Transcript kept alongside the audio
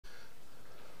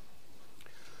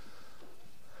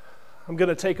I'm going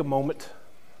to take a moment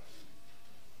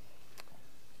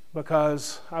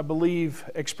because I believe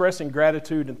expressing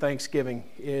gratitude and thanksgiving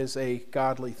is a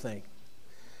godly thing.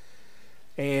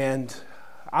 And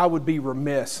I would be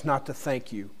remiss not to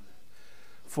thank you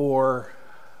for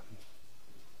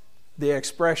the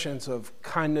expressions of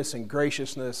kindness and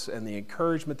graciousness and the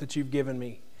encouragement that you've given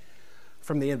me,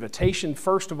 from the invitation,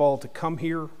 first of all, to come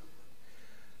here,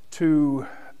 to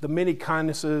the many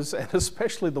kindnesses, and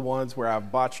especially the ones where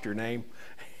I've botched your name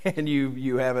and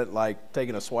you haven't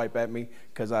taken a swipe at me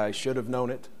because I should have known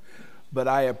it. But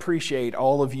I appreciate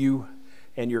all of you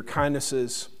and your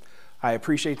kindnesses. I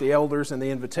appreciate the elders and the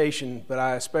invitation, but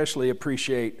I especially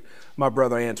appreciate my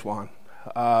brother Antoine.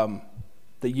 The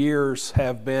years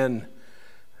have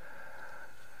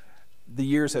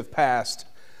passed,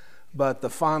 but the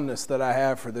fondness that I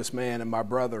have for this man and my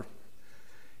brother,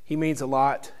 he means a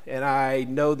lot, and I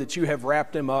know that you have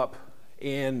wrapped him up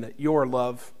in your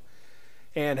love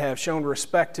and have shown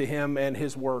respect to him and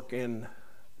his work in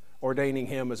ordaining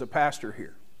him as a pastor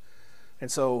here.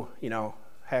 And so,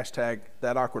 hashtag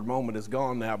that awkward moment is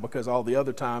gone now, because all the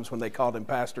other times when they called him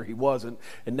pastor, he wasn't,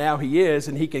 and now he is,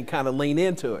 and he can kind of lean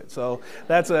into it. So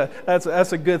that's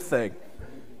a good thing.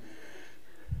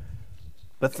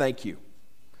 But thank you.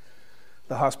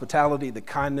 The hospitality, the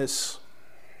kindness,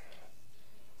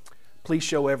 please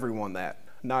show everyone that,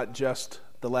 not just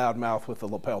the loud mouth with the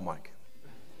lapel mic.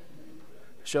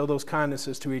 Show those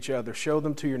kindnesses to each other. Show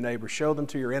them to your neighbors. Show them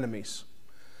to your enemies.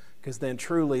 Because then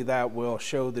truly that will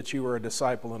show that you are a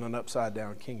disciple in an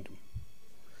upside-down kingdom.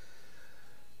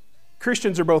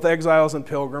 Christians are both exiles and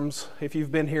pilgrims. If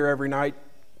you've been here every night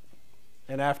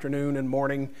and afternoon and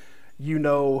morning, you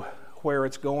know where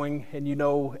it's going, and you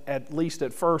know, at least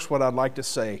at first, what I'd like to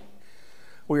say.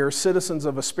 We are citizens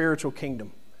of a spiritual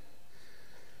kingdom.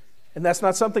 And that's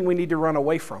not something we need to run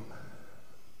away from.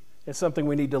 It's something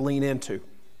we need to lean into.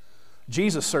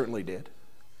 Jesus certainly did.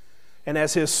 And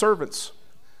as his servants,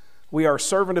 we are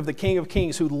servant of the King of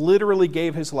Kings, who literally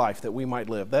gave his life that we might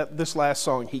live. This last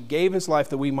song, he gave his life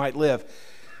that we might live.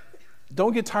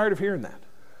 Don't get tired of hearing that.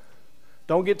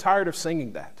 Don't get tired of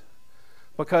singing that,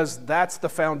 because that's the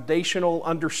foundational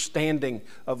understanding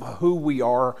of who we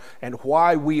are and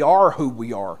why we are who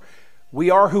we are. We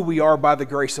are who we are by the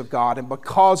grace of God and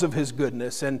because of his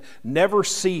goodness, and never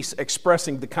cease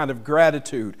expressing the kind of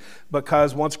gratitude,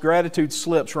 because once gratitude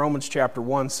slips, Romans chapter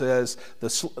 1 says,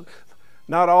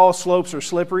 not all slopes are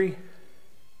slippery,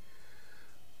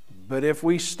 but if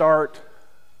we start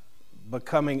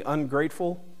becoming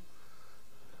ungrateful,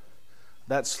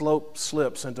 that slope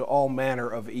slips into all manner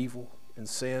of evil and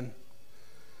sin,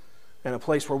 and a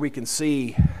place where we can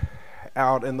see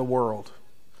out in the world.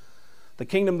 The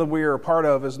kingdom that we are a part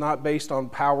of is not based on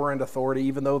power and authority,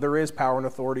 even though there is power and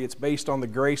authority. It's based on the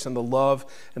grace and the love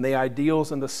and the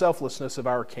ideals and the selflessness of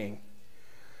our King,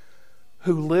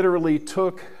 who literally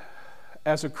took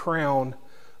as a crown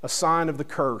a sign of the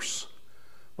curse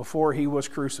before he was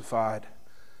crucified,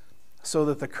 so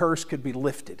that the curse could be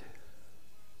lifted.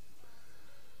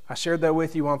 I shared that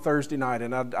with you on Thursday night,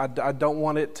 and I don't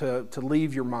want it to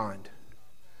leave your mind.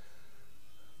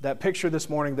 That picture this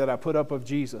morning that I put up of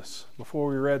Jesus before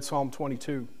we read Psalm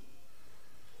 22,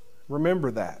 remember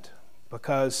that,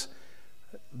 because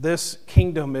this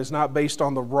kingdom is not based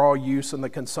on the raw use and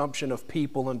the consumption of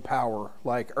people and power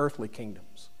like earthly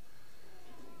kingdoms.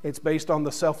 It's based on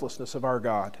the selflessness of our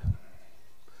God.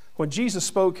 When Jesus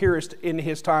spoke here in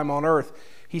his time on earth,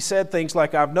 he said things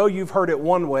like, I know you've heard it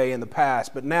one way in the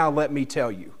past, but now let me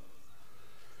tell you.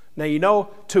 Now,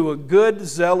 to a good,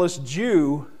 zealous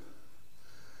Jew,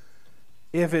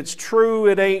 if it's true,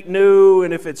 it ain't new,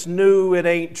 and if it's new, it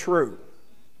ain't true.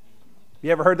 You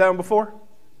ever heard that one before?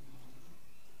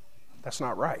 That's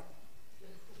not right.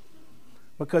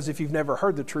 Because if you've never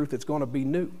heard the truth, it's going to be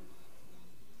new.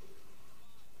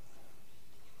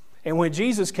 And when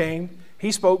Jesus came,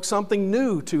 he spoke something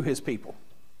new to his people.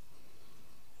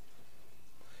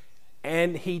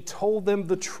 And he told them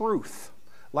the truth,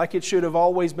 like it should have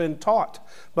always been taught.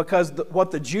 Because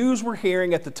what the Jews were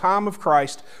hearing at the time of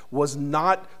Christ was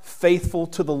not faithful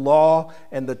to the law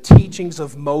and the teachings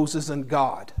of Moses and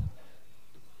God.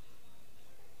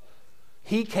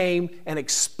 He came and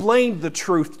explained the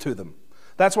truth to them.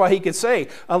 That's why he could say,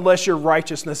 unless your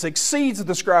righteousness exceeds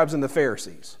the scribes and the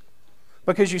Pharisees.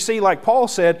 Because you see, like Paul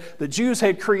said, the Jews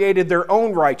had created their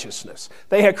own righteousness.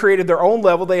 They had created their own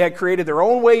level. They had created their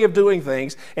own way of doing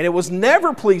things. And it was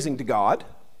never pleasing to God.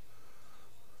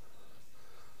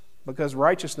 Because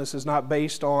righteousness is not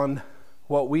based on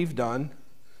what we've done.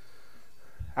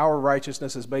 Our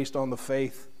righteousness is based on the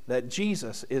faith that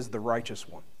Jesus is the righteous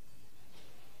one.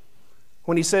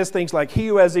 When he says things like, he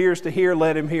who has ears to hear,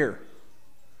 let him hear.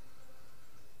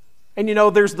 And you know,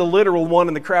 there's the literal one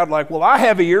in the crowd like, well, I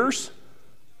have ears.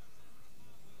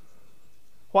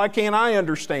 Why can't I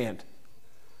understand?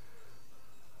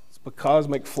 It's because,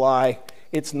 McFly,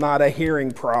 it's not a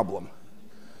hearing problem.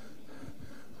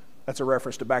 That's a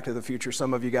reference to Back to the Future.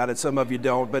 Some of you got it, some of you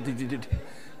don't. But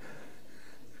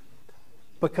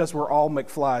because we're all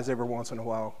McFlys every once in a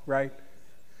while, right?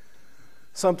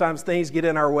 Sometimes things get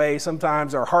in our way.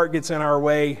 Sometimes our heart gets in our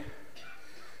way.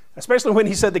 Especially when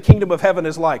he said the kingdom of heaven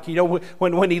is like. You know,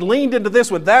 when he leaned into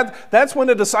this one, that's when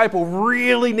a disciple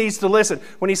really needs to listen.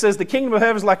 When he says the kingdom of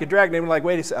heaven is like a dragnet, we're like,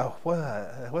 wait a second,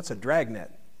 what's a dragnet?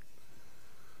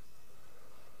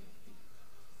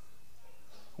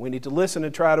 We need to listen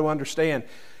and try to understand.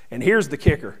 And here's the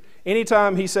kicker.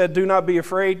 Anytime he said, do not be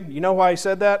afraid, you know why he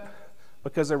said that?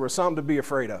 Because there was something to be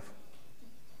afraid of.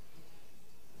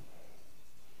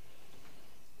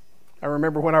 I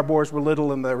remember when our boys were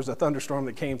little and there was a thunderstorm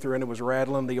that came through and it was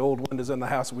rattling the old windows in the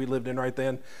house we lived in right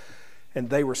then, and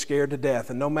they were scared to death.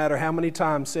 And no matter how many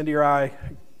times Cindy or I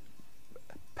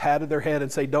patted their head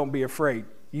and say, don't be afraid,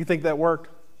 you think that worked?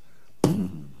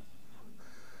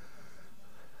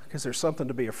 Because there's something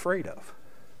to be afraid of.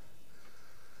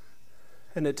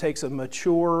 And it takes a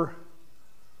mature,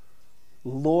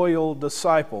 loyal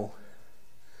disciple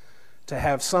to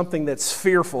have something that's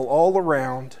fearful all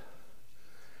around,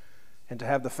 and to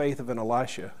have the faith of an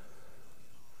Elisha,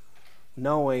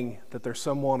 knowing that there's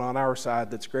someone on our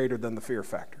side that's greater than the fear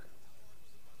factor.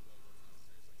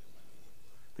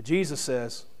 But Jesus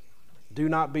says, do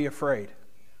not be afraid.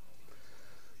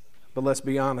 But let's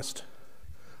be honest,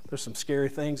 there's some scary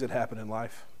things that happen in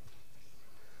life,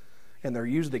 and they're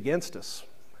used against us.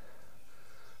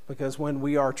 Because when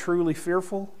we are truly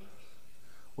fearful,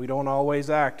 we don't always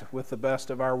act with the best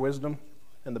of our wisdom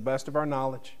and the best of our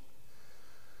knowledge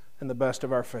and the best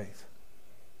of our faith.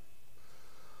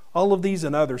 All of these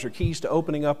and others are keys to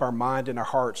opening up our mind and our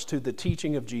hearts to the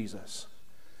teaching of Jesus.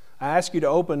 I ask you to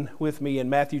open with me in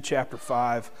Matthew chapter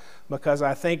 5, because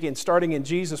I think in starting in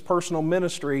Jesus' personal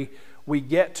ministry, we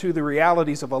get to the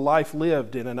realities of a life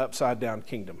lived in an upside-down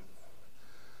kingdom.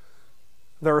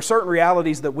 There are certain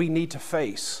realities that we need to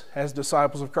face as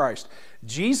disciples of Christ.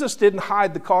 Jesus didn't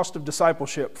hide the cost of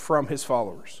discipleship from his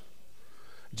followers.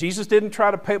 Jesus didn't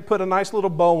try to put a nice little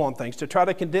bow on things, to try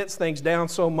to condense things down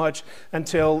so much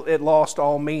until it lost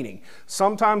all meaning.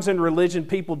 Sometimes in religion,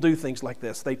 people do things like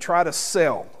this. They try to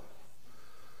sell.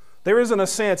 There isn't a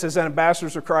sense as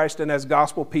ambassadors of Christ and as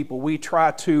gospel people, we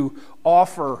try to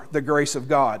offer the grace of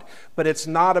God. But it's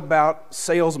not about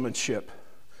salesmanship.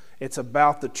 It's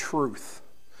about the truth.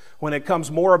 When it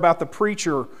comes more about the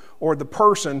preacher or the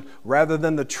person rather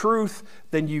than the truth,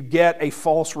 then you get a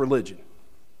false religion.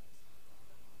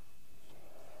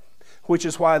 Which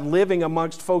is why living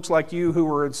amongst folks like you who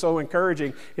are so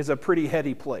encouraging is a pretty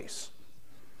heady place.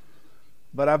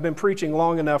 But I've been preaching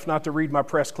long enough not to read my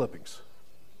press clippings.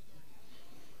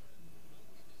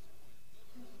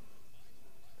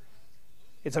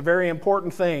 It's a very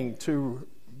important thing to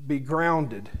be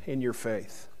grounded in your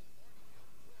faith.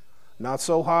 Not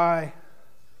so high,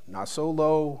 not so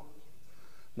low,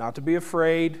 not to be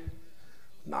afraid,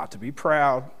 not to be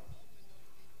proud,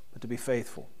 but to be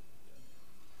faithful.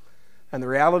 And the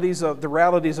realities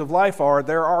of life are,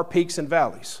 there are peaks and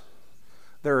valleys.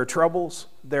 There are troubles,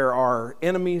 there are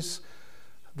enemies,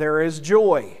 there is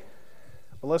joy.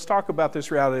 But let's talk about this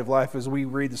reality of life as we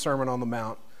read the Sermon on the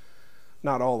Mount.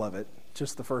 Not all of it,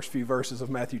 just the first few verses of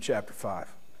Matthew chapter 5.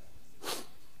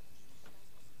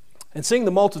 And seeing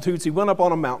the multitudes, he went up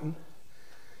on a mountain.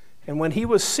 And when he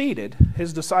was seated,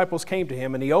 his disciples came to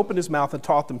him, and he opened his mouth and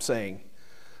taught them, saying,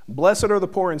 Blessed are the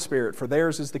poor in spirit, for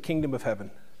theirs is the kingdom of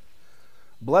heaven.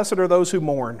 Blessed are those who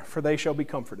mourn, for they shall be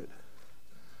comforted.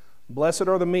 Blessed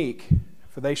are the meek,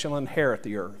 for they shall inherit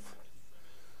the earth.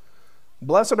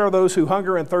 Blessed are those who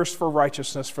hunger and thirst for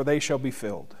righteousness, for they shall be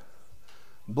filled.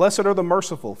 Blessed are the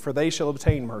merciful, for they shall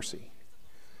obtain mercy.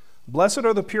 Blessed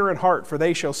are the pure in heart, for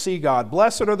they shall see God.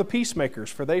 Blessed are the peacemakers,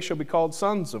 for they shall be called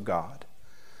sons of God.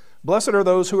 Blessed are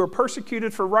those who are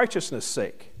persecuted for righteousness'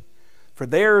 sake, for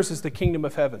theirs is the kingdom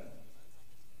of heaven.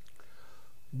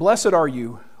 Blessed are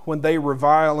you when they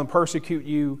revile and persecute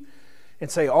you and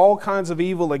say all kinds of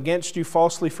evil against you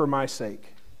falsely for my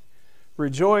sake.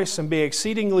 Rejoice and be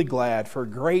exceedingly glad, for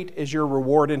great is your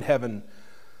reward in heaven,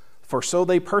 for so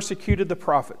they persecuted the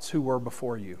prophets who were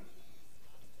before you.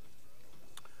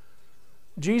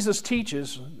 Jesus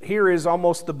teaches, here is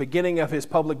almost the beginning of his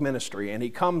public ministry, and he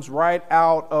comes right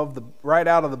out of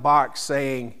the box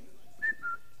saying,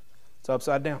 it's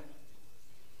upside down.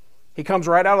 He comes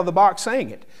right out of the box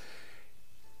saying it.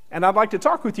 And I'd like to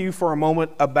talk with you for a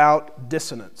moment about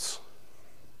dissonance.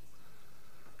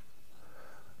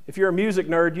 If you're a music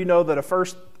nerd, you know that a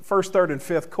first, third, and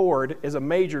fifth chord is a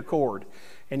major chord.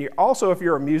 And also, if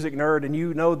you're a music nerd and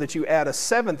you know that you add a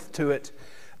seventh to it,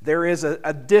 there is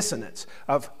a dissonance.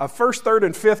 A first, third,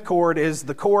 and fifth chord is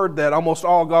the chord that almost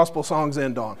all gospel songs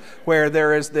end on, where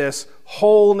there is this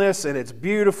wholeness and it's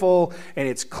beautiful and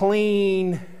it's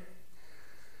clean.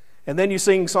 And then you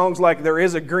sing songs like There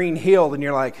Is a Green Hill and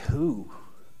you're like, ooh,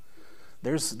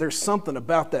 there's something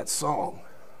about that song.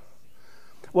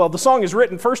 Well, the song is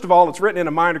written, first of all, it's written in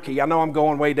a minor key. I know I'm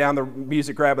going way down the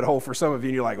music rabbit hole for some of you,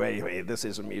 and you're like, wait, this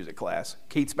is a music class.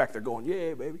 Keith's back there going,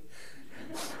 yeah, baby.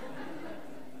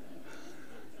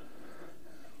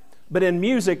 But in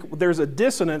music, there's a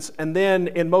dissonance, and then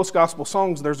in most gospel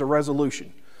songs, there's a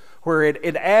resolution, where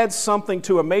it adds something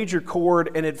to a major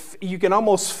chord, and you can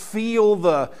almost feel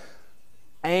the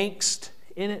angst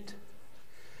in it.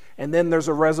 And then there's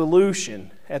a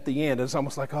resolution at the end. It's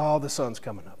almost like, oh, the sun's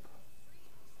coming up.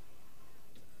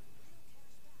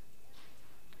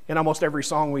 In almost every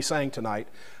song we sang tonight,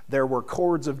 there were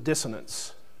chords of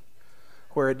dissonance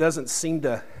where it doesn't seem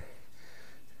to,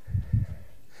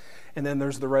 and then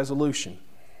there's the resolution.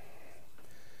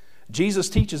 Jesus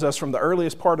teaches us from the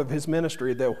earliest part of his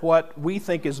ministry that what we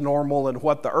think is normal and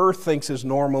what the earth thinks is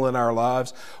normal in our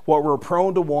lives, what we're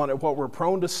prone to want and what we're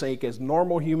prone to seek as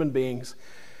normal human beings,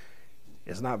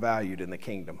 is not valued in the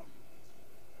kingdom.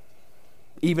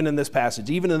 Even in this passage,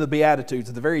 even in the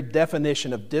Beatitudes, the very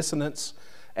definition of dissonance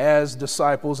as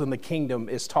disciples in the kingdom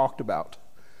is talked about.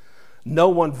 No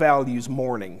one values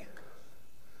mourning.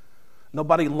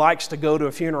 Nobody likes to go to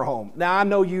a funeral home. Now, I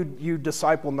know you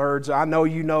disciple nerds. I know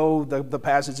you know the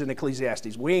passage in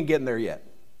Ecclesiastes. We ain't getting there yet.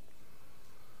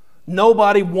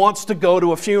 Nobody wants to go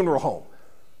to a funeral home.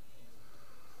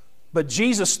 But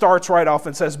Jesus starts right off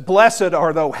and says, blessed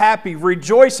are those, happy,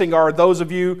 rejoicing are those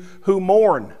of you who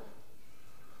mourn.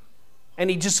 And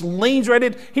he just leans right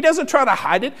in. He doesn't try to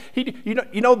hide it.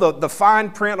 You know the fine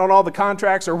print on all the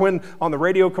contracts, or when on the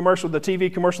radio commercial, the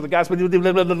TV commercial, the guys blah, blah,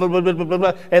 blah, blah, blah, blah,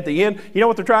 blah, at the end. You know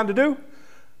what they're trying to do?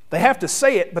 They have to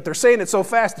say it, but they're saying it so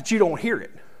fast that you don't hear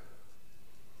it.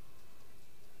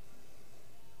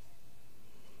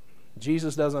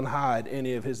 Jesus doesn't hide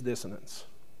any of his dissonance.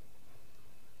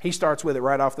 He starts with it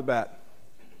right off the bat.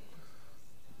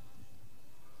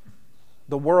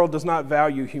 The world does not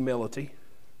value humility.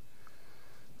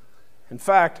 In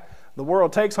fact, the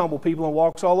world takes humble people and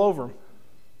walks all over them.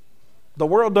 The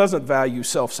world doesn't value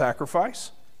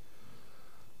self-sacrifice.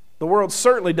 The world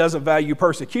certainly doesn't value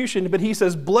persecution, but he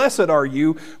says, blessed are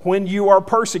you when you are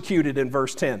persecuted in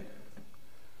verse 10.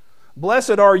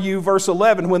 Blessed are you, verse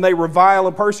 11, when they revile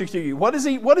and persecute you. What is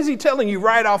he telling you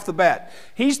right off the bat?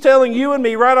 He's telling you and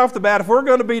me right off the bat, if we're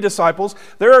going to be disciples,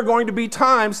 there are going to be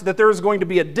times that there is going to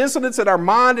be a dissonance in our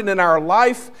mind and in our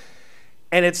life,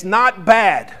 and it's not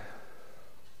bad.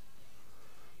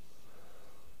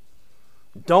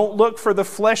 Don't look for the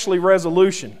fleshly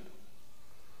resolution.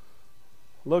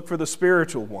 Look for the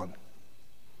spiritual one.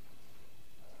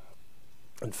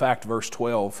 In fact, verse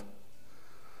 12,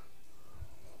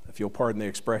 if you'll pardon the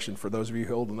expression for those of you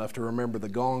old enough to remember the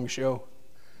Gong Show,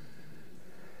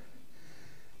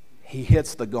 he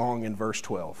hits the gong in verse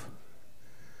 12,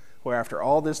 where after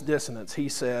all this dissonance, he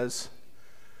says,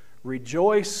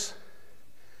 rejoice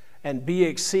and be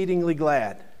exceedingly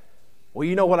glad. Well,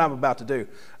 you know what I'm about to do.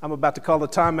 I'm about to call a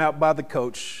timeout by the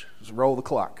coach. Just roll the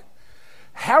clock.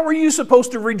 How are you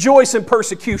supposed to rejoice in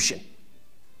persecution?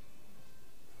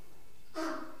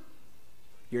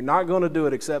 You're not going to do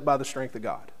it except by the strength of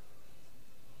God.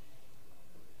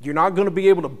 You're not going to be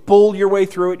able to bull your way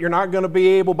through it. You're not going to be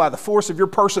able, by the force of your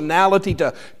personality,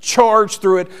 to charge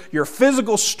through it. Your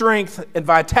physical strength and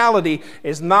vitality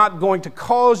is not going to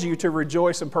cause you to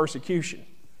rejoice in persecution.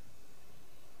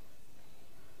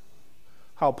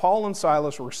 How Paul and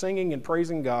Silas were singing and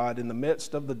praising God in the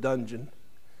midst of the dungeon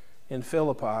in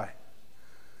Philippi.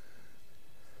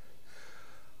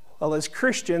 Well, as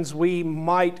Christians, we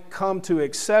might come to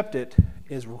accept it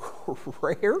as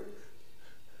rare,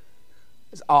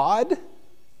 as odd.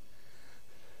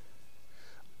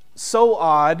 So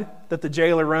odd that the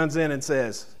jailer runs in and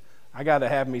says, I got to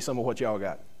have me some of what y'all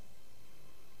got.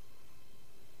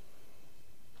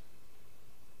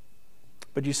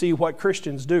 But you see, what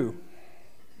Christians do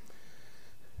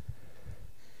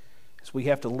is we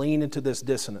have to lean into this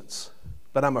dissonance.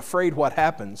 But I'm afraid what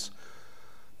happens,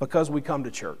 because we come to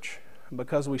church, and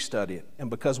because we study it, and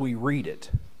because we read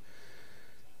it,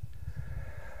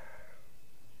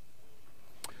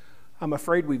 I'm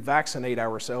afraid we vaccinate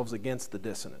ourselves against the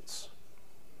dissonance.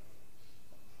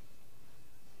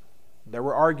 There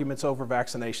were arguments over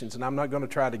vaccinations, and I'm not going to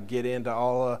try to get into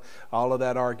all of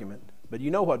that argument. But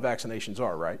you know what vaccinations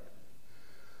are, right?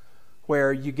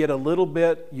 where you get a little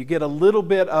bit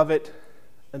of it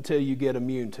until you get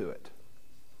immune to it,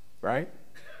 right?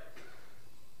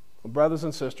 Well, brothers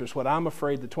and sisters, what I'm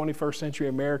afraid the 21st century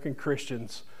American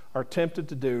Christians are tempted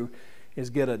to do is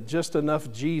get just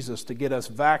enough Jesus to get us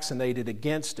vaccinated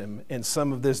against him in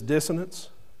some of this dissonance.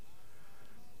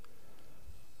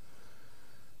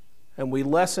 And we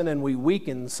lessen and we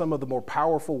weaken some of the more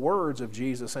powerful words of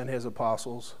Jesus and his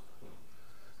apostles,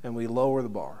 and we lower the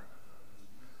bar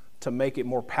to make it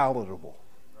more palatable,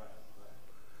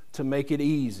 to make it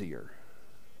easier,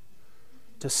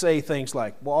 to say things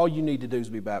like, well, all you need to do is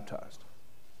be baptized.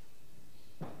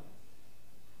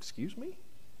 Excuse me?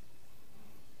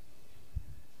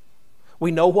 We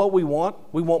know what we want.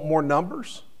 We want more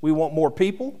numbers. We want more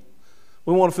people.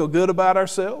 We want to feel good about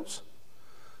ourselves.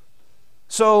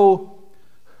 So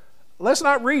let's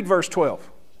not read verse 12.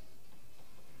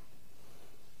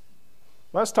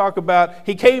 Let's talk about,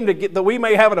 he came to get that we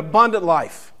may have an abundant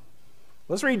life.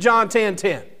 Let's read John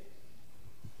 10:10.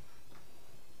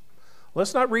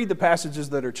 Let's not read the passages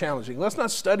that are challenging. Let's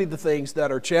not study the things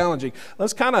that are challenging.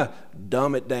 Let's kind of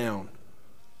dumb it down.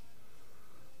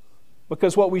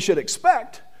 Because what we should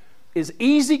expect is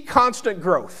easy, constant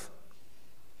growth.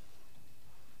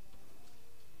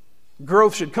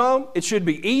 Growth should come. It should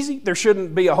be easy. There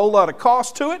shouldn't be a whole lot of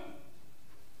cost to it.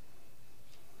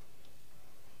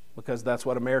 Because that's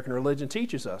what American religion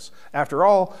teaches us. After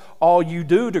all you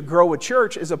do to grow a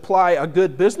church is apply a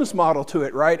good business model to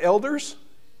it, right, elders?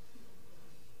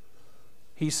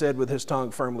 He said with his tongue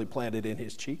firmly planted in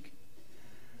his cheek.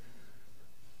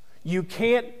 You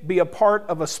can't be a part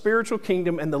of a spiritual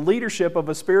kingdom and the leadership of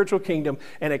a spiritual kingdom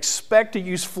and expect to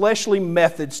use fleshly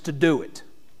methods to do it.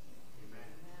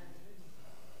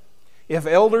 If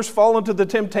elders fall into the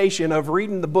temptation of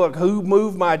reading the book, Who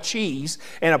Moved My Cheese,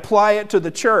 and apply it to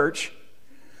the church,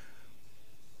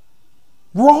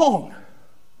 wrong.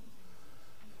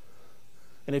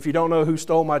 And if you don't know who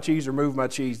stole my cheese or moved my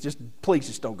cheese,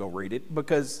 please don't go read it,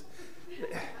 because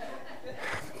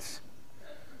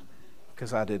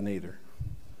I didn't either.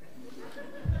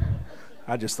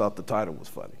 I just thought the title was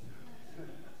funny.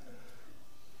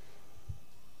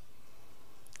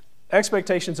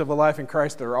 Expectations of a life in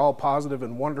Christ that are all positive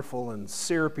and wonderful and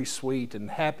syrupy sweet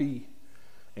and happy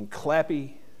and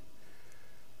clappy.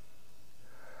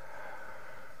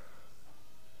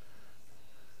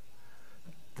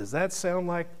 Does that sound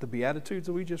like the Beatitudes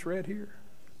that we just read here?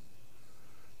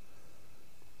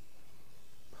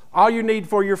 All you need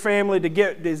for your family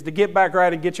is to get back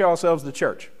right and get yourselves to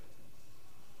church.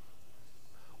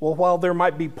 Well, while there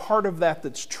might be part of that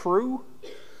that's true,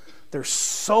 there's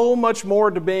so much more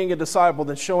to being a disciple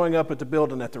than showing up at the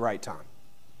building at the right time.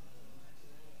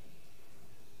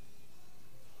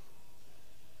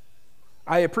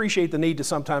 I appreciate the need to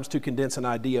sometimes to condense an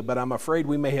idea, but I'm afraid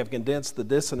we may have condensed the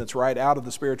dissonance right out of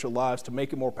the spiritual lives to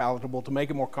make it more palatable, to make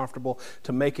it more comfortable,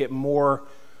 to make it more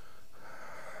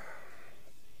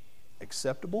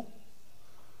acceptable.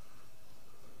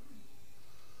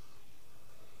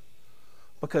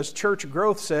 Because church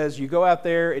growth says you go out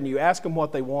there and you ask them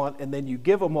what they want, and then you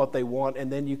give them what they want,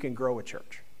 and then you can grow a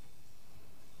church.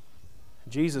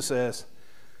 Jesus says,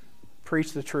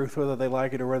 preach the truth whether they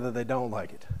like it or whether they don't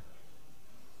like it.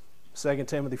 2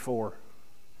 Timothy 4,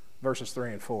 verses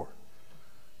 3 and 4.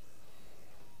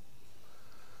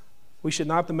 We should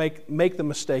not make the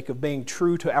mistake of being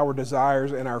true to our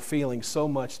desires and our feelings so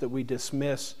much that we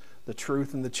dismiss the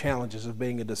truth and the challenges of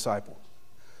being a disciple.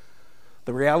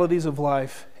 The realities of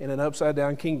life in an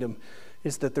upside-down kingdom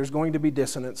is that there's going to be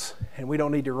dissonance, and we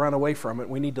don't need to run away from it.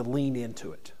 We need to lean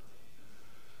into it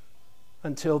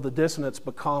until the dissonance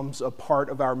becomes a part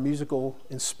of our musical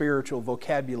and spiritual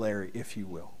vocabulary, if you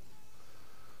will.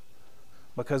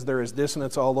 Because there is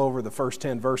dissonance all over the first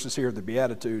 10 verses here of the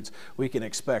Beatitudes, we can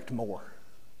expect more.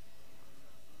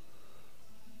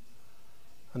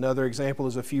 Another example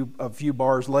is a few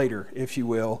bars later, if you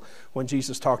will, when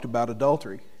Jesus talked about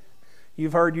adultery.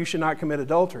 You've heard you should not commit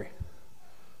adultery.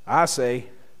 I say,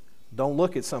 don't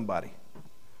look at somebody.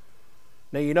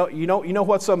 Now, you know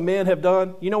what some men have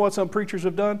done? You know what some preachers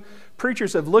have done?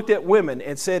 Preachers have looked at women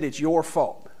and said it's your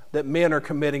fault that men are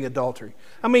committing adultery.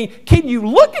 I mean, can you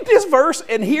look at this verse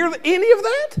and hear any of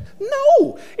that?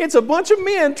 No. It's a bunch of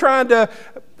men trying to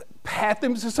pat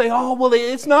them to say, oh, well,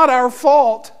 it's not our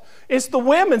fault. It's the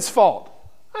women's fault.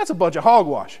 That's a bunch of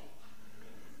hogwash.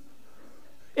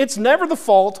 It's never the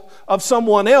fault of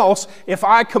someone else if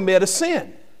I commit a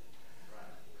sin.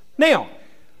 Now,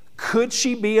 could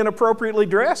she be inappropriately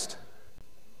dressed?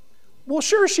 Well,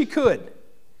 sure she could.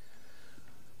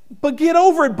 But get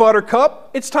over it,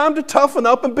 Buttercup. It's time to toughen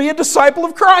up and be a disciple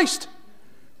of Christ.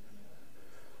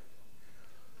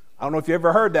 I don't know if you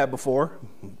ever heard that before,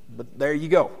 but there you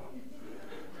go.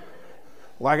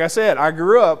 Like I said, I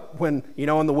grew up when,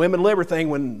 in the women liber thing,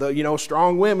 when the,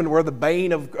 strong women were the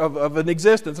bane of an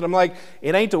existence. And I'm like,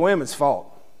 it ain't the women's fault.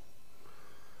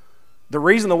 The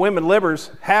reason the women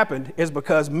libers happened is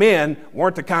because men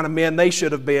weren't the kind of men they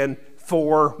should have been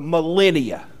for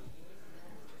millennia.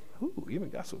 Ooh, even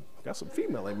got some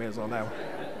female amens on that one.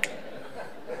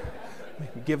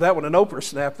 Give that one an Oprah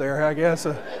snap there, I guess.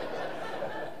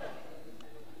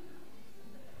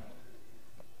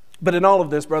 But in all of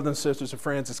this, brothers and sisters and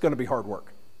friends, it's going to be hard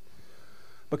work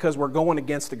because we're going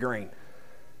against the grain.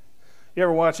 You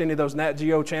ever watch any of those Nat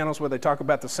Geo channels where they talk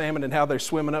about the salmon and how they're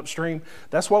swimming upstream?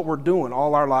 That's what we're doing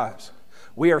all our lives.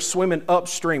 We are swimming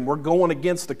upstream. We're going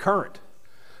against the current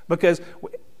because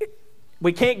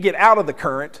we can't get out of the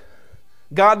current.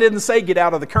 God didn't say get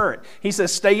out of the current. He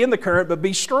says stay in the current but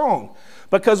be strong,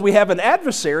 because we have an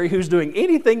adversary who's doing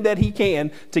anything that he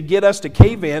can to get us to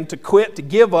cave in, to quit, to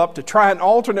give up, to try an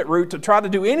alternate route, to try to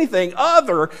do anything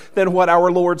other than what our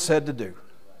Lord said to do.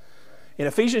 In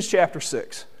Ephesians chapter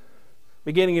 6,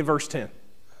 beginning in verse 10.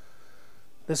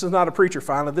 This is not a preacher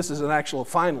finally, this is an actual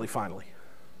finally.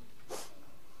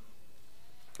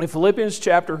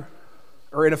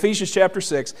 In Ephesians chapter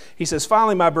 6, he says,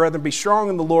 finally, my brethren, be strong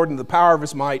in the Lord and the power of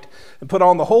his might, and put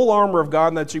on the whole armor of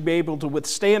God, that you be able to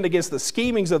withstand against the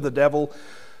schemings of the devil.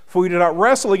 For we do not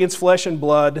wrestle against flesh and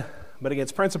blood, but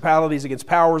against principalities, against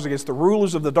powers, against the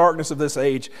rulers of the darkness of this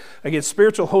age, against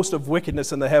spiritual hosts of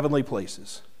wickedness in the heavenly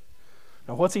places.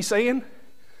 Now, what's he saying?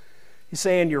 He's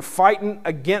saying you're fighting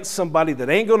against somebody that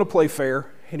ain't going to play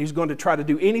fair, and he's going to try to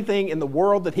do anything in the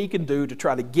world that he can do to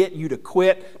try to get you to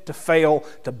quit, to fail,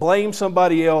 to blame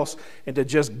somebody else, and to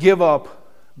just give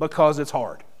up because it's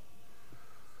hard.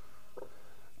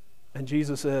 And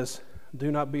Jesus says, do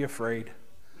not be afraid.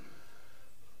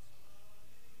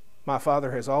 My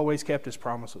Father has always kept his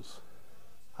promises.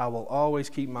 I will always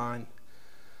keep mine,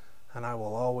 and I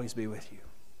will always be with you.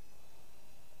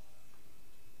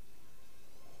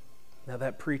 Now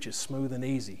that preach is smooth and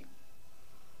easy.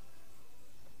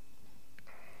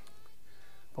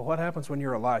 But what happens when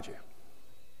you're Elijah?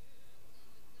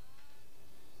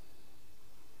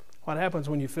 What happens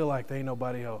when you feel like there ain't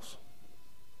nobody else?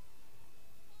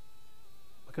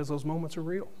 Because those moments are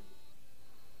real.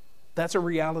 That's a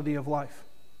reality of life.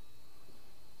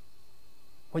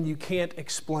 When you can't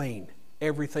explain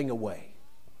everything away.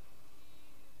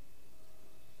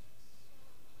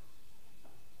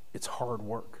 It's hard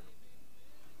work.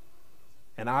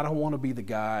 And I don't want to be the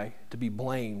guy to be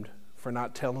blamed for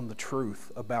not telling the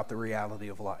truth about the reality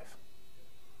of life.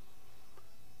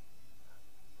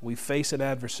 We face an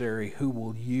adversary who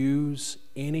will use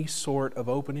any sort of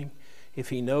opening. If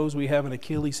he knows we have an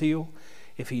Achilles heel,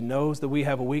 if he knows that we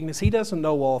have a weakness, he doesn't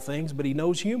know all things, but he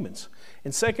knows humans.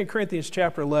 In 2 Corinthians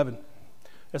chapter 11,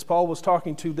 as Paul was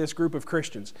talking to this group of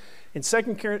Christians, in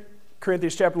 2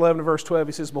 Corinthians chapter 11 verse 12,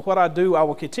 he says, but what I do, I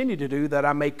will continue to do, that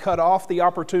I may cut off the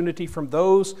opportunity from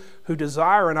those who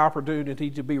desire an opportunity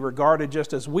to be regarded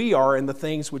just as we are in the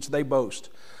things which they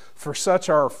boast. For such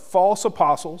are false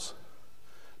apostles,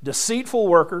 deceitful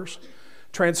workers,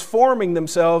 transforming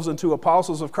themselves into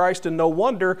apostles of Christ, and no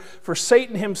wonder, for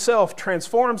Satan himself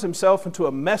transforms himself into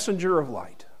a messenger of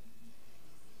light.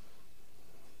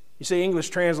 You see, English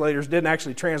translators didn't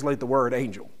actually translate the word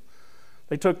angel.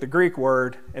 They took the Greek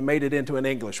word and made it into an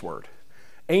English word.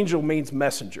 Angel means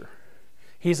messenger.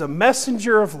 He's a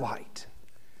messenger of light.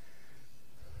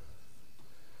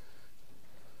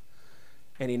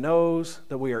 And he knows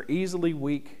that we are easily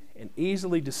weak and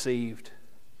easily deceived.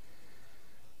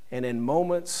 And in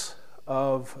moments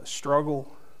of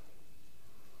struggle,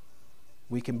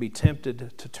 we can be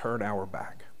tempted to turn our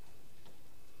back.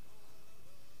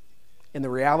 In the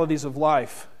realities of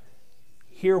life,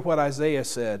 hear what Isaiah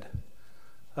said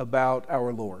about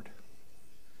our Lord.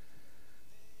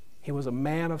 He was a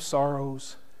man of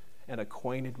sorrows and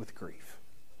acquainted with grief.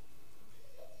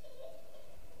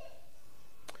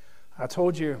 I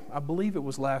told you, I believe it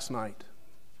was last night,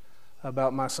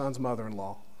 about my son's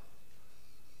mother-in-law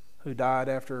who died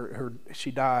she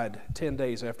died 10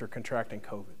 days after contracting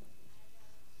COVID.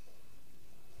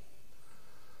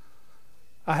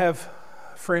 I have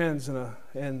friends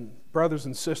and brothers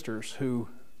and sisters who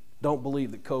don't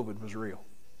believe that COVID was real.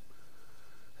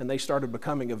 And they started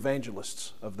becoming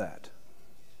evangelists of that.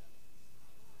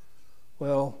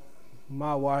 Well,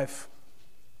 my wife,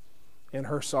 in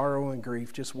her sorrow and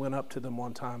grief, just went up to them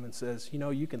one time and says,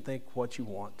 you can think what you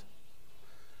want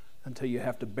until you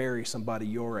have to bury somebody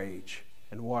your age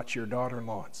and watch your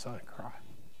daughter-in-law and son cry.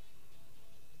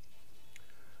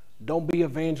 Don't be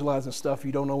evangelizing stuff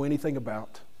you don't know anything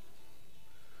about.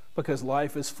 Because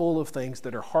life is full of things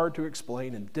that are hard to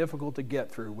explain and difficult to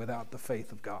get through without the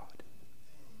faith of God.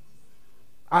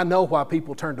 I know why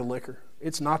people turn to liquor.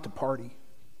 It's not to party.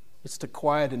 It's to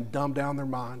quiet and dumb down their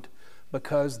mind,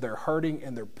 because they're hurting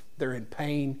and they're in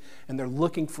pain, and they're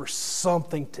looking for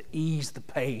something to ease the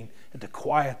pain and to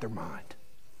quiet their mind.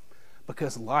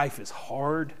 Because life is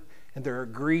hard, and there are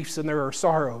griefs and there are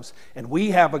sorrows. And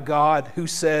we have a God who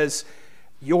says,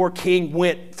 your King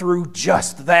went through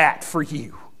just that for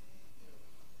you.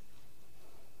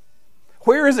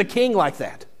 Where is a king like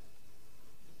that?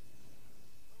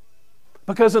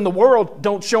 Because in the world,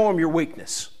 don't show them your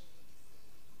weakness.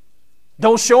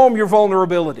 Don't show them your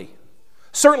vulnerability.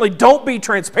 Certainly don't be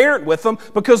transparent with them,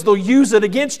 because they'll use it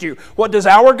against you. What does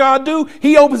our God do?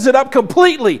 He opens it up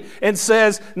completely and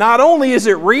says, not only is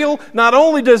it real, not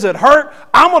only does it hurt,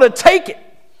 I'm going to take it.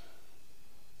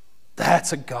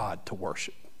 That's a God to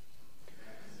worship,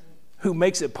 who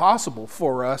makes it possible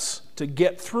for us to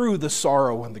get through the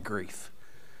sorrow and the grief.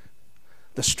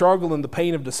 The struggle and the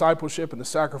pain of discipleship and the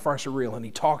sacrifice are real, and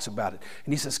he talks about it.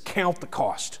 And he says, count the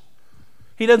cost.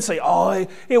 He doesn't say, oh,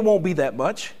 it won't be that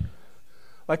much.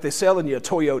 Like they're selling you a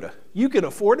Toyota. You can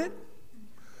afford it.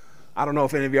 I don't know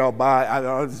if any of y'all buy.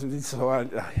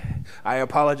 I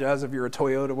apologize if you're a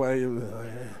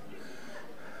Toyota.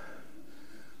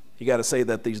 You got to say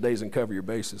that these days and cover your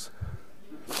bases.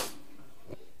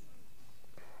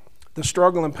 The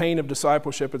struggle and pain of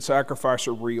discipleship and sacrifice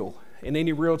are real. And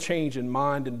any real change in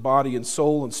mind and body and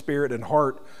soul and spirit and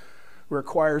heart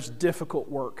requires difficult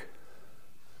work.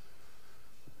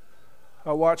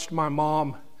 I watched my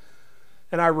mom,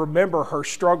 and I remember her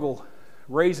struggle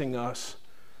raising us,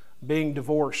 being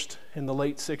divorced in the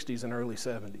late 60s and early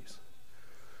 70s,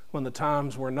 when the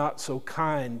times were not so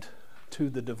kind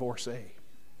to the divorcee.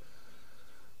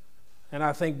 And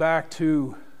I think back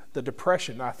to the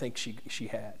depression I think she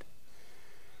had,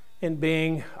 in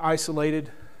being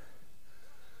isolated,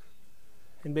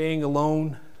 and being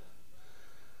alone,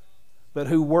 but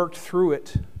who worked through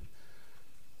it.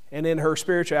 And in her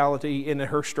spirituality, in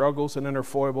her struggles, and in her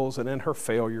foibles, and in her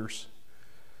failures,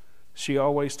 she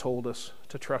always told us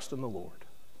to trust in the Lord.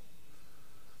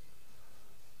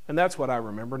 And that's what I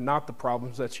remember, not the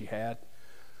problems that she had.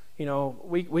 You know,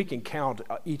 we can count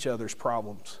each other's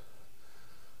problems.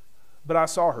 But I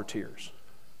saw her tears.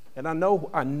 And I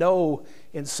know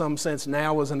in some sense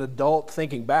now as an adult,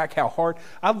 thinking back how hard,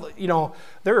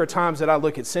 there are times that I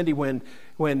look at Cindy when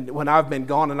I've been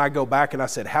gone, and I go back and I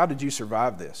said, how did you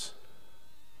survive this?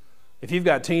 If you've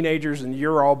got teenagers and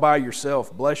you're all by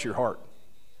yourself, bless your heart.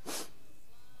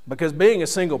 Because being a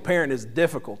single parent is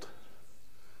difficult.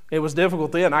 It was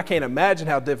difficult then. I can't imagine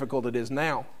how difficult it is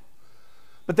now.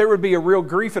 But there would be a real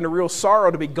grief and a real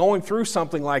sorrow to be going through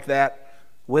something like that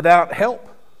without help.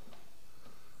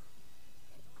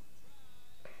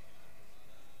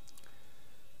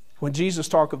 When Jesus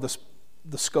talked of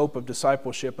the scope of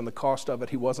discipleship and the cost of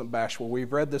it, he wasn't bashful.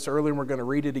 We've read this earlier, and we're going to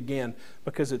read it again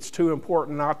because it's too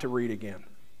important not to read again.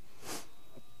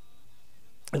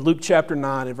 In Luke chapter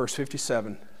 9 and verse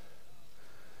 57,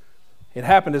 it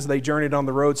happened as they journeyed on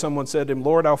the road, someone said to him,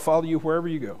 Lord, I'll follow you wherever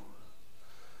you go.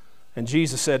 And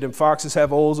Jesus said to him, foxes have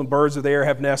holes and birds of the air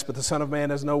have nests, but the Son of Man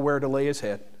has nowhere to lay his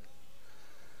head.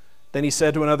 Then he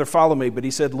said to another, follow me. But he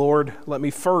said, Lord, let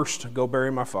me first go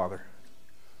bury my father.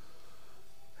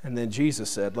 And then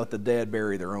Jesus said, let the dead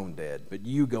bury their own dead, but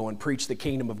you go and preach the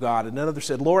kingdom of God. And another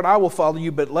said, Lord, I will follow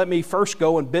you, but let me first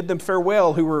go and bid them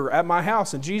farewell who were at my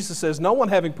house. And Jesus says, no one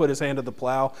having put his hand to the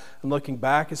plow and looking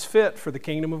back is fit for the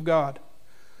kingdom of God.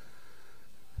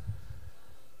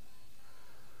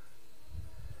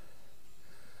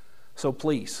 So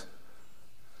please,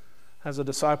 as a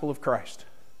disciple of Christ,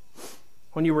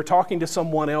 when you were talking to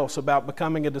someone else about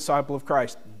becoming a disciple of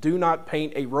Christ, do not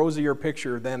paint a rosier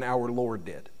picture than our Lord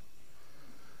did.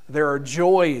 There are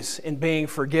joys in being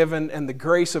forgiven, and the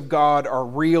grace of God are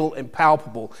real and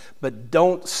palpable, but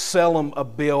don't sell them a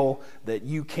bill that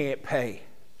you can't pay.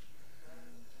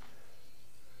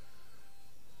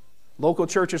 Local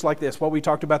churches like this, what we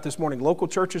talked about this morning, local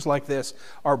churches like this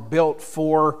are built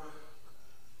for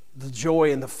the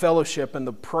joy and the fellowship and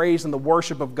the praise and the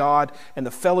worship of God and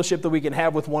the fellowship that we can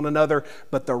have with one another.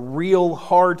 But the real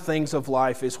hard things of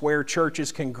life is where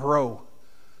churches can grow.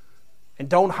 And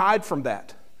don't hide from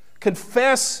that.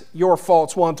 Confess your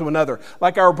faults one to another,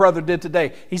 like our brother did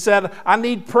today. He said, I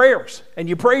need prayers, and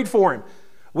you prayed for him.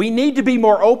 We need to be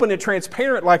more open and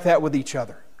transparent like that with each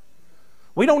other.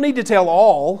 We don't need to tell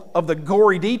all of the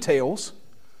gory details.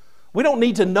 We don't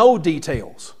need to know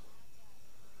details.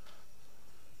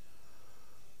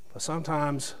 But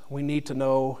sometimes we need to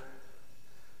know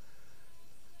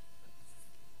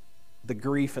the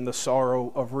grief and the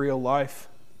sorrow of real life,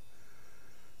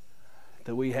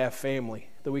 that we have family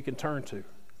that we can turn to.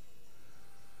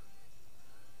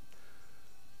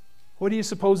 What do you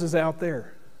suppose is out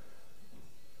there?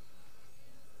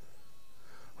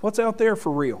 What's out there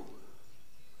for real?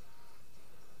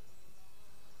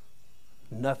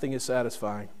 Nothing is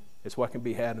satisfying. It's what can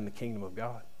be had in the kingdom of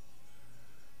God.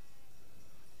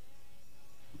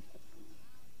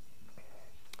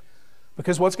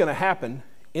 Because what's going to happen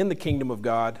in the kingdom of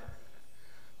God,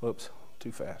 whoops,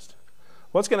 too fast.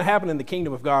 What's going to happen in the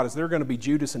kingdom of God is there are going to be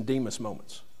Judas and Demas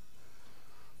moments.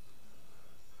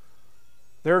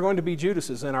 There are going to be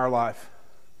Judases in our life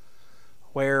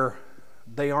where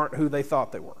they aren't who they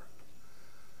thought they were.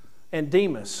 And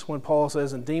Demas, when Paul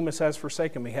says, and Demas has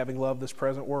forsaken me, having loved this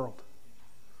present world.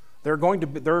 There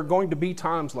are going to be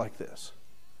times like this.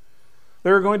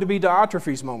 There are going to be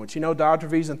Diotrephes moments. You know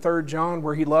Diotrephes in 3 John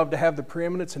where he loved to have the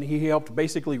preeminence and he helped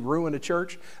basically ruin a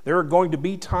church? There are going to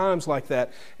be times like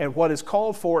that. And what is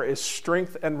called for is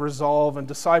strength and resolve and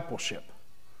discipleship.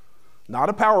 Not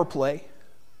a power play.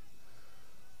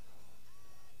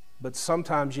 But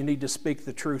sometimes you need to speak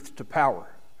the truth to power.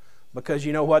 Because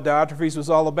you know what Diotrephes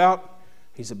was all about?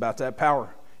 He's about that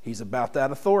power. He's about that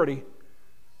authority.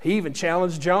 He even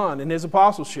challenged John in his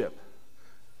apostleship.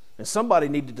 And somebody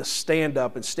needed to stand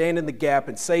up and stand in the gap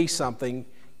and say something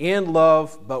in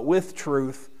love but with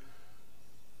truth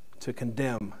to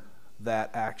condemn that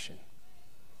action.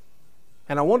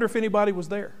 And I wonder if anybody was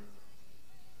there.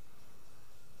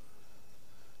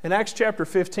 In Acts chapter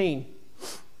 15,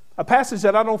 a passage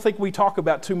that I don't think we talk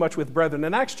about too much with brethren.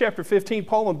 In Acts chapter 15,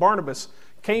 Paul and Barnabas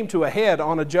came to a head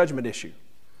on a judgment issue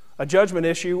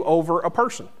over a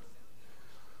person.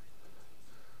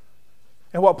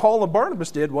 And what Paul and Barnabas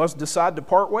did was decide to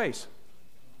part ways.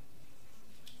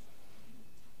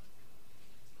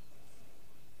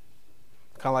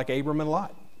 Kind of like Abram and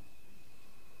Lot.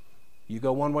 You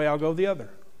go one way, I'll go the other.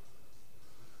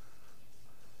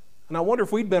 And I wonder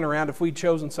if we'd been around if we'd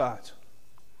chosen sides.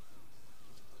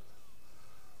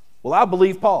 Well, I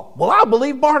believe Paul. Well, I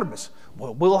believe Barnabas.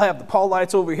 Well, we'll have the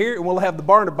Paulites over here and we'll have the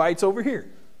Barnabites over here.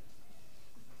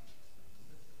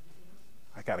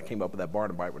 I kind of came up with that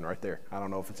Barnabite one right there. I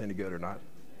don't know if it's any good or not.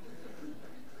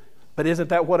 But isn't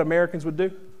that what Americans would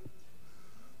do?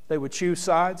 They would choose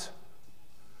sides.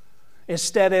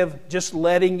 Instead of just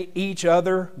letting each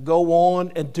other go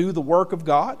on and do the work of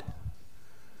God.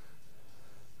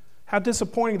 How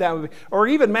disappointing that would be. Or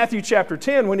even Matthew chapter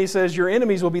 10 when he says your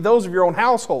enemies will be those of your own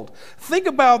household. Think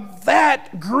about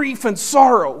that grief and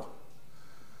sorrow.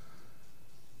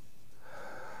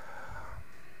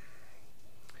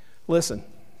 Listen,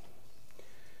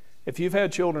 if you've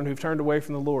had children who've turned away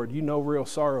from the Lord, you know real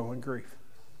sorrow and grief.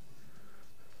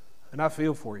 And I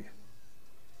feel for you,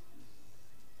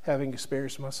 having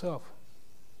experienced myself.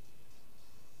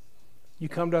 You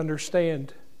come to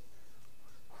understand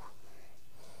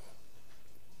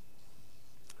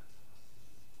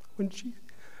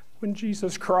when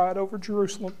Jesus cried over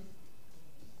Jerusalem,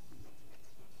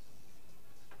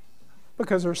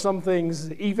 because there are some things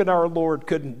that even our Lord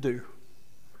couldn't do.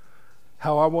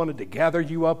 How I wanted to gather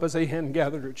you up as a hen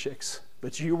gathered her chicks,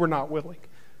 but you were not willing.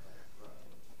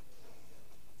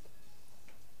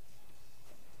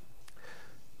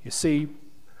 You see,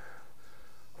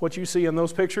 what you see in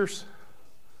those pictures,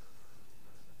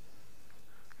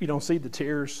 you don't see the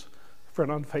tears for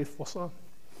an unfaithful son.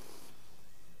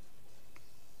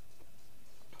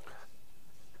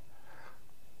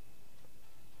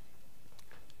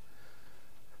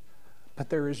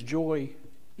 But there is joy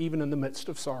even in the midst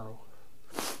of sorrow.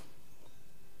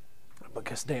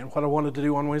 Because, Dan, what I wanted to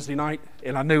do on Wednesday night,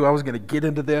 and I knew I was going to get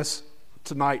into this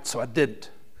tonight, so I didn't.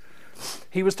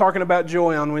 He was talking about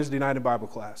joy on Wednesday night in Bible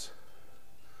class.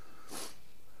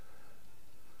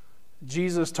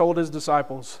 Jesus told his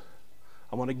disciples,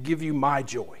 I want to give you my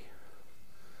joy.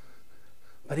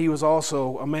 But he was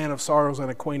also a man of sorrows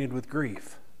and acquainted with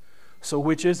grief. So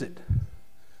which is it?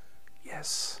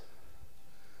 Yes.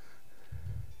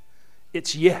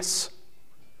 It's yes.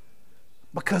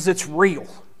 Because it's real.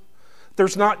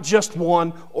 There's not just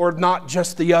one or not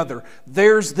just the other.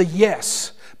 There's the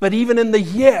yes. But even in the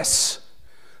yes,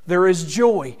 there is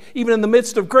joy. Even in the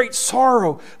midst of great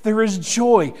sorrow, there is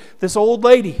joy. This old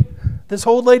lady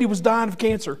was dying of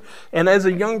cancer. And as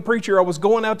a young preacher, I was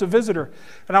going out to visit her.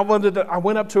 And I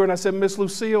went up to her and I said, Miss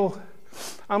Lucille,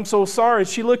 I'm so sorry.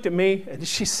 She looked at me and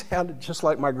she sounded just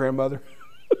like my grandmother.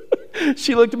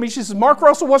 She looked at me, she says, Mark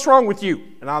Russell, what's wrong with you?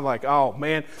 And I'm like, oh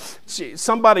man,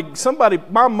 somebody,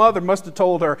 my mother must have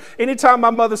told her. Anytime my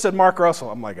mother said Mark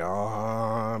Russell, I'm like, oh,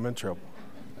 I'm in trouble.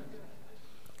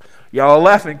 Y'all are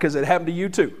laughing because it happened to you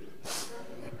too.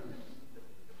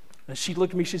 And she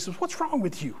looked at me, she says, "What's wrong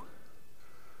with you?"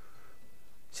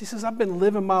 She says, "I've been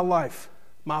living my life,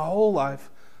 my whole life,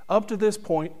 up to this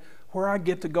point where I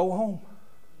get to go home."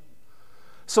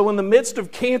 So in the midst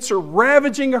of cancer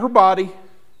ravaging her body,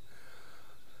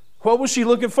 what was she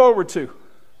looking forward to?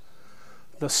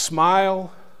 The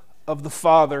smile of the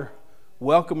Father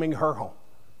welcoming her home.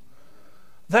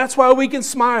 That's why we can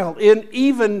smile,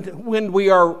 even when we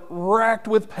are racked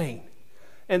with pain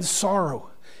and sorrow,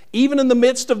 even in the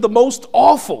midst of the most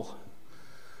awful.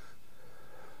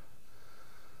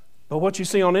 But what you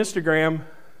see on Instagram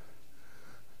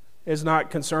is not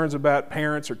concerns about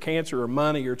parents or cancer or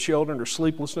money or children or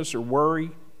sleeplessness or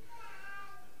worry.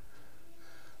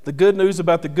 The good news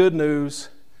about the good news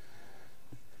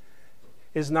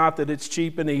is not that it's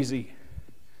cheap and easy,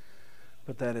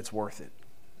 but that it's worth it.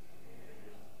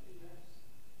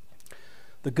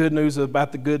 The good news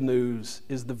about the good news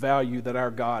is the value that our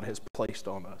God has placed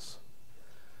on us.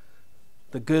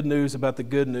 The good news about the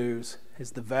good news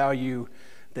is the value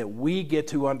that we get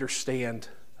to understand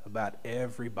about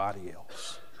everybody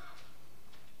else.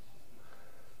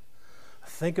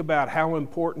 Think about how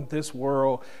important this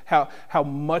world, how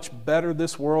much better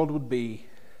this world would be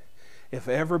if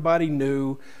everybody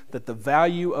knew that the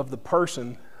value of the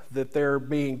person that they're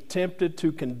being tempted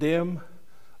to condemn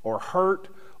or hurt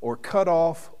or cut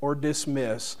off or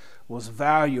dismiss was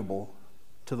valuable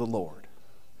to the Lord.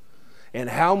 And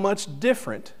how much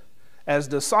different as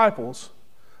disciples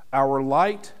our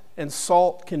light and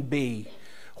salt can be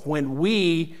when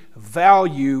we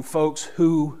value folks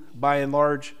who, by and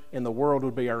large, in the world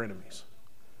would be our enemies.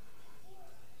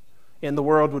 In the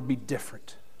world would be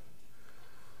different.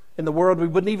 In the world we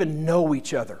wouldn't even know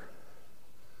each other.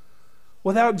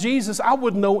 Without Jesus, I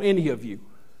wouldn't know any of you.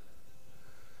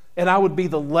 And I would be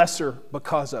the lesser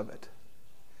because of it.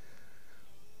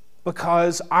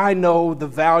 Because I know the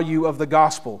value of the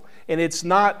gospel. And it's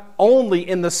not only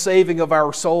in the saving of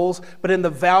our souls, but in the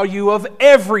value of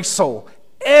every soul.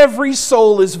 Every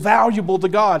soul is valuable to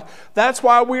God. That's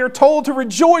why we are told to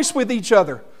rejoice with each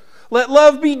other. Let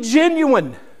love be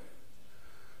genuine.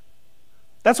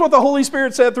 That's what the Holy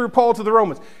Spirit said through Paul to the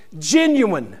Romans.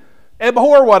 Genuine.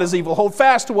 Abhor what is evil. Hold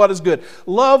fast to what is good.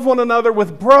 Love one another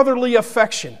with brotherly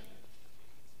affection.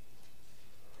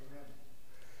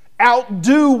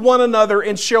 Outdo one another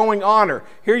in showing honor.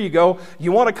 Here you go.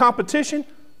 You want a competition?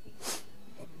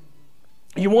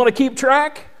 You want to keep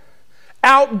track?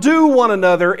 Outdo one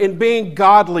another in being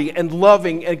godly and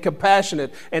loving and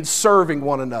compassionate and serving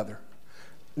one another.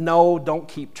 No, don't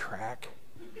keep track.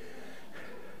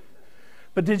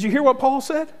 But did you hear what Paul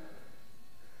said?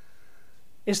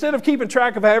 Instead of keeping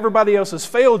track of how everybody else has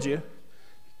failed you,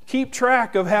 keep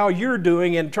track of how you're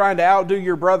doing and trying to outdo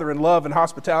your brother in love and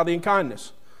hospitality and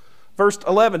kindness. Verse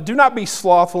 11, do not be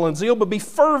slothful in zeal, but be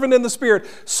fervent in the Spirit.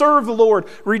 Serve the Lord.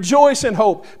 Rejoice in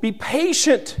hope. Be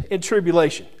patient in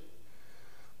tribulation.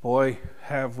 Boy,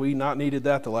 have we not needed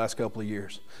that the last couple of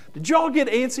years. Did y'all get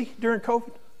antsy during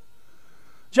COVID?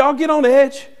 Did y'all get on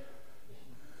edge?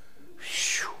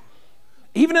 Whew.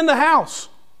 Even in the house.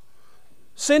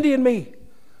 Cindy and me.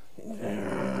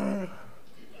 I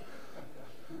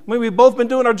mean, we've both been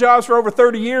doing our jobs for over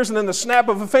 30 years, and in the snap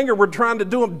of a finger, we're trying to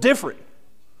do them different.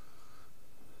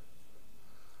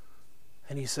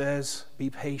 And he says, be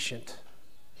patient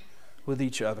with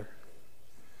each other.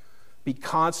 Be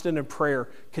constant in prayer.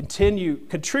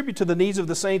 Contribute to the needs of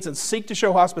the saints and seek to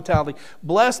show hospitality.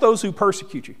 Bless those who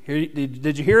persecute you.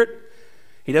 Did you hear it?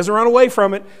 He doesn't run away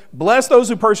from it. Bless those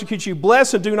who persecute you.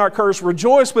 Bless and do not curse.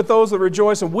 Rejoice with those that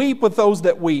rejoice and weep with those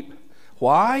that weep.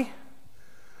 Why?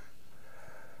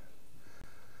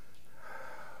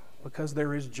 Because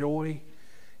there is joy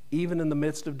even in the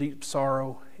midst of deep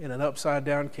sorrow in an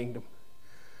upside-down kingdom.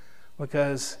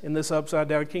 Because in this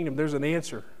upside-down kingdom, there's an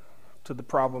answer to the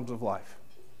problems of life.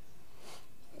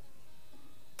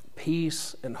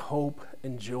 Peace and hope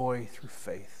and joy through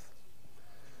faith.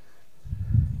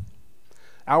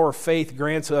 Our faith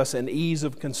grants us an ease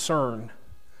of concern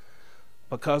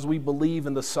because we believe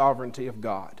in the sovereignty of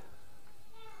God.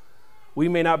 We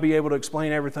may not be able to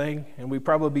explain everything, and we'd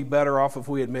probably be better off if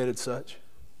we admitted such.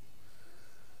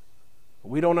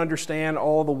 We don't understand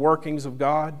all the workings of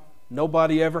God.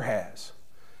 Nobody ever has.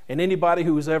 And anybody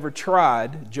who has ever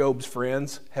tried, Job's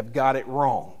friends, have got it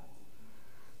wrong.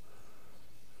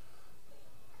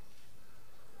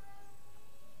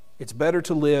 It's better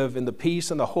to live in the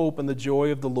peace and the hope and the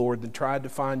joy of the Lord than try to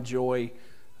find joy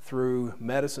through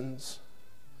medicines,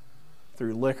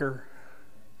 through liquor,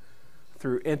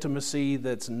 through intimacy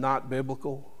that's not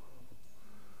biblical.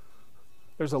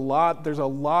 There's a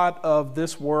lot of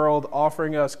this world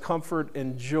offering us comfort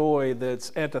and joy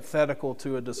that's antithetical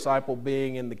to a disciple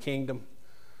being in the kingdom.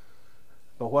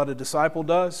 But what a disciple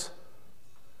does,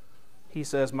 he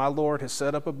says, my Lord has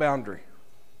set up a boundary.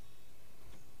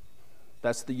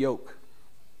 That's the yoke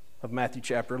of Matthew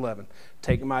chapter 11.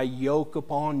 Take my yoke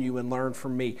upon you and learn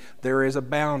from me. There is a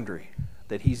boundary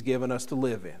that he's given us to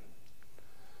live in.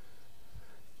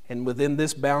 And within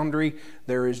this boundary,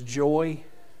 there is joy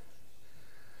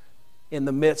in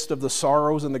the midst of the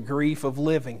sorrows and the grief of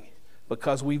living,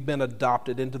 because we've been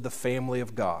adopted into the family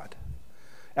of God.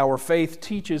 Our faith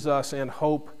teaches us in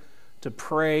hope to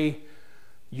pray,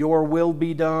 your will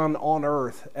be done on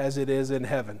earth as it is in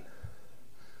heaven.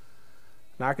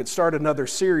 Now, I could start another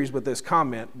series with this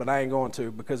comment, but I ain't going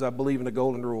to, because I believe in the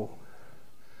golden rule.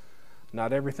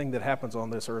 Not everything that happens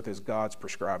on this earth is God's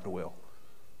prescribed will.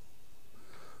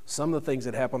 Some of the things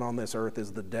that happen on this earth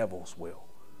is the devil's will.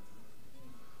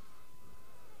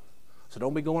 So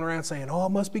don't be going around saying, oh, it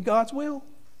must be God's will.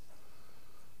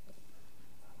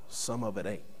 Some of it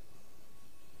ain't.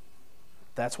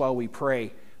 That's why we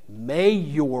pray, may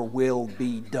your will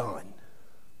be done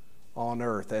on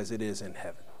earth as it is in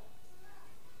heaven.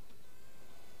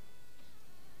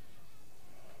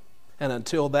 And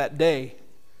until that day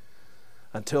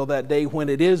when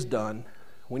it is done,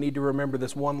 we need to remember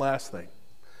this one last thing.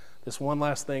 This one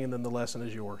last thing, and then the lesson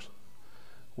is yours.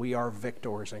 We are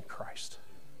victors in Christ.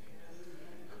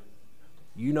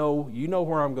 You know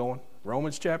where I'm going.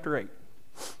 Romans chapter 8.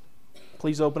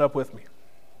 Please open up with me.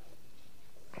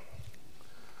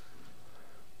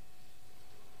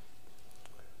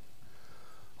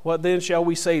 What then shall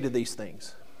we say to these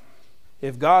things?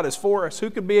 If God is for us, who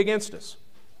could be against us?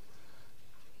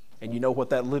 And you know what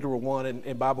that literal one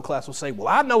in Bible class will say? Well,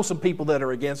 I know some people that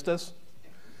are against us.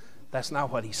 That's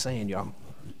not what he's saying, y'all.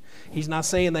 He's not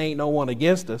saying there ain't no one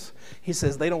against us. He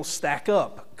says they don't stack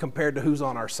up compared to who's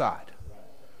on our side.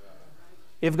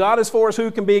 If God is for us, who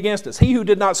can be against us? He who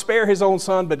did not spare his own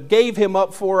son, but gave him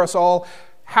up for us all,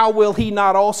 how will he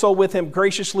not also with him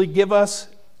graciously give us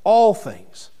all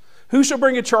things? Who shall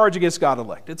bring a charge against God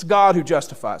elect? It's God who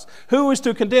justifies. Who is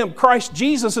to condemn? Christ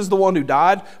Jesus is the one who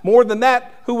died. More than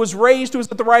that, who was raised, who is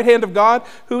at the right hand of God,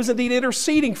 who is indeed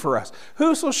interceding for us.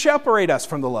 Who shall separate us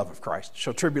from the love of Christ?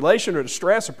 Shall tribulation or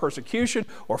distress or persecution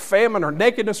or famine or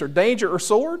nakedness or danger or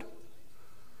sword?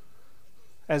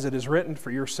 As it is written,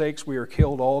 for your sakes we are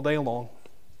killed all day long.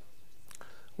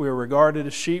 We are regarded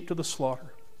as sheep to the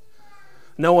slaughter.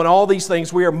 Knowing all these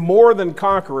things, we are more than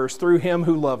conquerors through him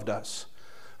who loved us.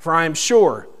 For I am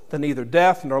sure that neither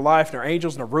death, nor life, nor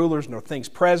angels, nor rulers, nor things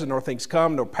present, nor things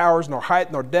come, nor powers, nor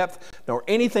height, nor depth, nor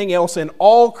anything else in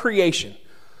all creation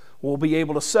will be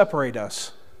able to separate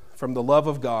us from the love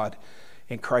of God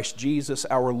in Christ Jesus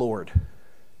our Lord.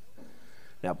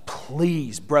 Now,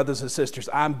 please, brothers and sisters,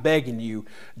 I'm begging you,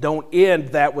 don't end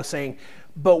that with saying,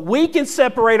 but we can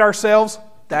separate ourselves.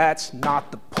 That's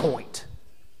not the point.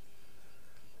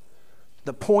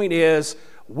 The point is,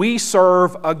 we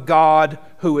serve a God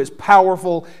who is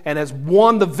powerful and has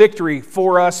won the victory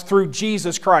for us through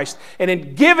Jesus Christ. And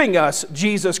in giving us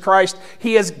Jesus Christ,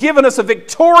 he has given us a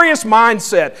victorious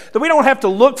mindset that we don't have to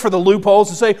look for the loopholes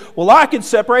and say, well, I can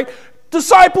separate.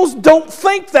 Disciples don't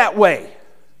think that way.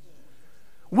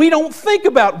 We don't think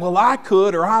about, well, I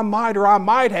could or I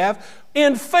might have.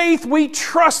 In faith, we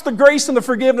trust the grace and the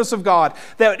forgiveness of God,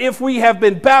 that if we have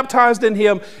been baptized in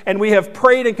him and we have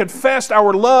prayed and confessed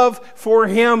our love for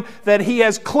him, that he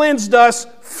has cleansed us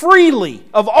freely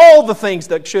of all the things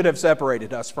that should have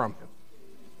separated us from him.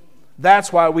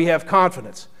 That's why we have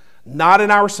confidence. Not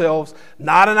in ourselves,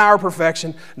 not in our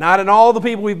perfection, not in all the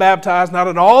people we've baptized, not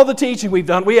in all the teaching we've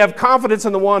done. We have confidence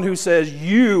in the one who says,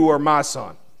 you are my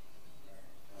son.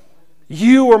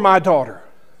 You are my daughter.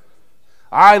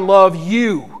 I love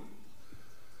you.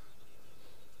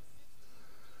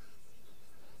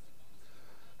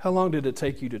 How long did it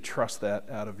take you to trust that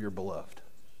out of your beloved?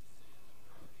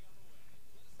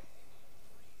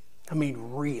 I mean,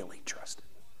 really trust it.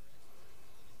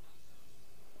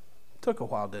 It took a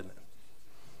while, didn't it?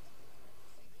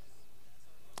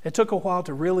 It took a while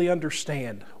to really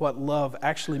understand what love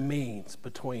actually means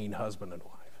between husband and wife.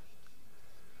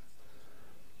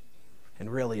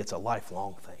 And really, it's a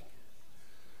lifelong thing.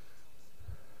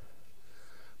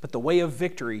 But the way of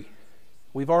victory,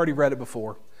 we've already read it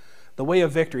before. The way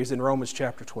of victory is in Romans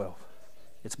chapter 12.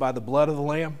 It's by the blood of the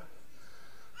Lamb,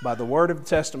 by the word of the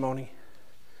testimony,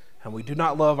 and we do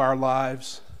not love our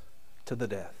lives to the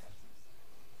death.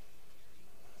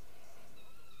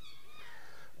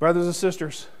 Brothers and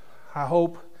sisters, I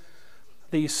hope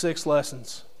these 6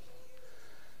 lessons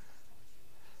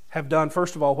have done,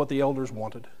 first of all, what the elders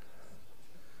wanted.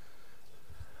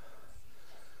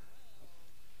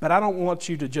 But I don't want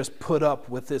you to just put up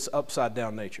with this upside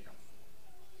down nature.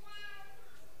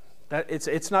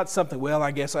 It's not something, well,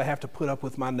 I guess I have to put up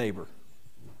with my neighbor.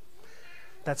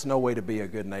 That's no way to be a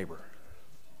good neighbor.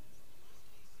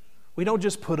 We don't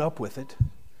just put up with it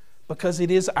because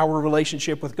it is our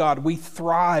relationship with God. We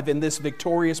thrive in this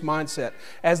victorious mindset.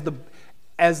 As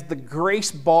the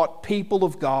grace-bought people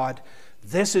of God,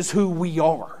 this is who we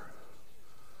are.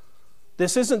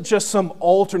 This isn't just some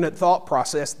alternate thought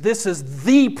process. This is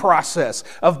the process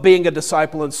of being a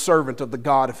disciple and servant of the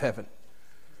God of heaven.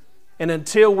 And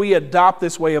until we adopt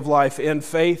this way of life in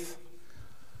faith,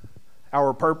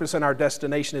 our purpose and our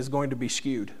destination is going to be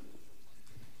skewed.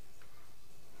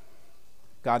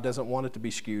 God doesn't want it to be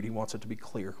skewed. He wants it to be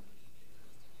clear.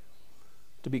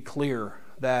 To be clear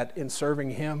that in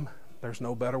serving Him, there's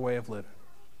no better way of living.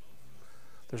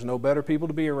 There's no better people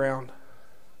to be around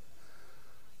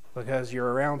because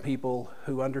you're around people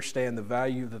who understand the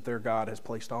value that their God has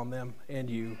placed on them and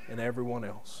you and everyone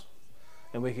else.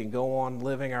 And we can go on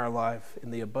living our life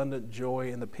in the abundant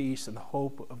joy and the peace and the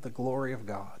hope of the glory of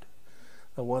God.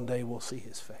 And one day we'll see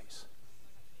His face.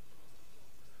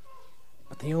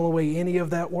 But the only way any of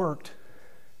that worked,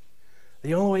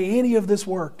 the only way any of this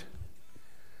worked,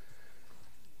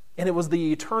 and it was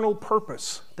the eternal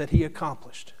purpose that He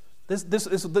accomplished.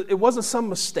 It wasn't some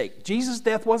mistake. Jesus'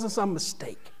 death wasn't some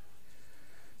mistake.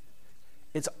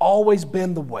 It's always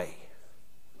been the way.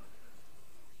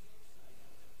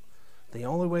 The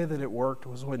only way that it worked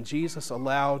was when Jesus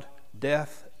allowed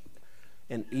death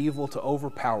and evil to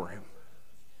overpower Him,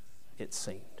 it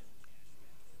seemed.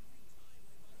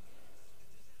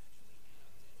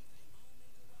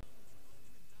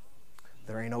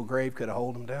 There ain't no grave could have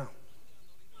held Him down.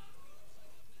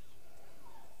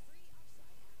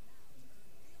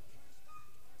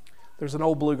 There's an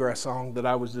old bluegrass song that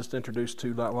I was just introduced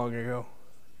to not long ago.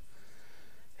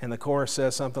 And the chorus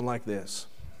says something like this.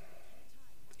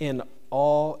 In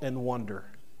awe and wonder,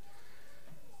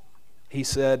 he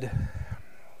said,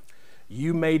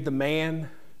 "You made the man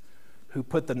who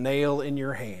put the nail in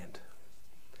your hand.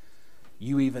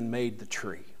 You even made the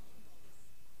tree."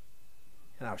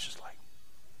 And I was just like,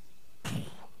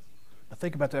 now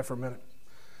think about that for a minute.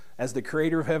 As the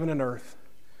creator of heaven and earth,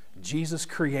 Jesus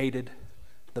created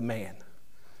the man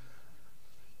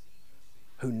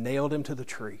who nailed him to the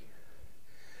tree.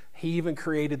 He even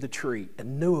created the tree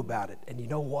and knew about it. And you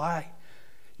know why?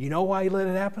 You know why He let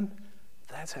it happen?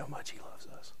 That's how much He loves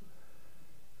us.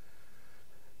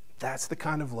 That's the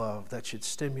kind of love that should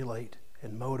stimulate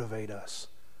and motivate us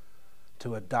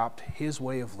to adopt His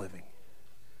way of living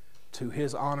to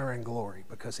His honor and glory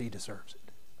because He deserves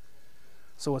it.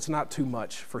 So it's not too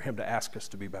much for Him to ask us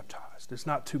to be baptized. It's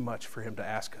not too much for Him to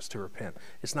ask us to repent.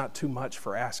 It's not too much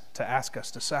to ask us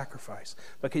to sacrifice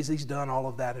because He's done all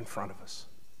of that in front of us.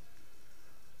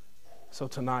 So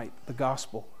tonight, the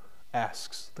gospel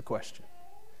asks the question.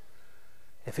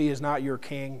 If He is not your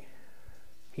King,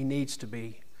 He needs to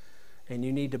be, and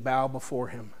you need to bow before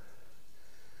Him.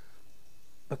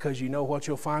 Because you know what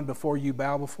you'll find before you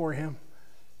bow before Him?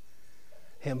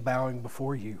 Him bowing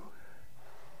before you,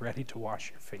 ready to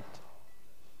wash your feet.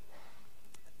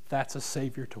 That's a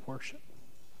Savior to worship.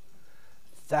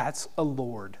 That's a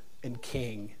Lord and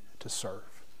King to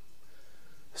serve.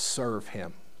 Serve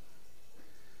Him.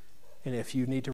 And if you need to